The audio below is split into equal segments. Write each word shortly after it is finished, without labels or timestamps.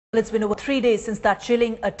It's been over 3 days since that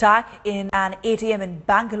chilling attack in an ATM in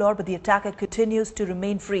Bangalore, but the attacker continues to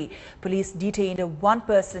remain free. Police detained one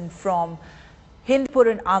person from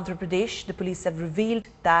Hindupur in Andhra Pradesh. The police have revealed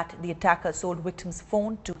that the attacker sold victim's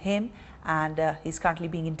phone to him and he's currently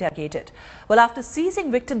being interrogated. Well, after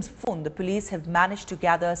seizing victim's phone, the police have managed to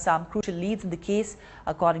gather some crucial leads in the case.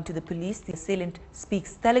 According to the police, the assailant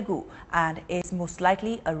speaks Telugu and is most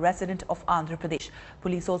likely a resident of Andhra Pradesh.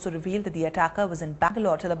 Police also revealed that the attacker was in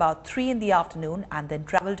Bangalore till about 3 in the afternoon and then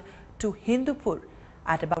travelled to Hindupur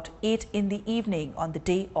at about 8 in the evening on the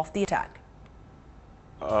day of the attack.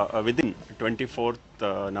 Within 24th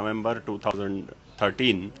November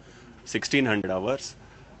 2013, 1600 hours,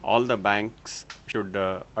 all the banks should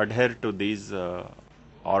adhere to these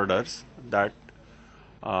orders that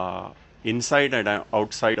inside and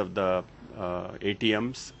outside of the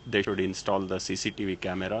ATMs, they should install the CCTV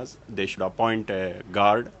cameras, they should appoint a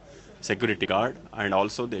guard, security guard, and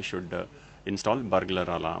also they should install burglar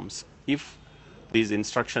alarms. If these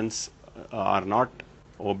instructions are not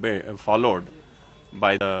followed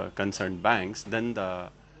by the concerned banks, then the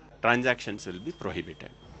transactions will be prohibited.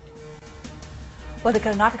 Well, the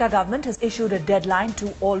Karnataka government has issued a deadline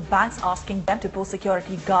to all banks asking them to post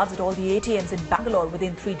security guards at all the ATMs in Bangalore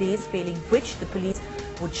within 3 days, failing which the police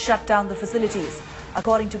would shut down the facilities.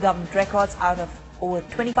 According to government records, out of over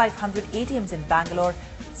 2,500 ATMs in Bangalore,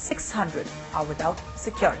 600 are without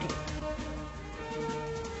security.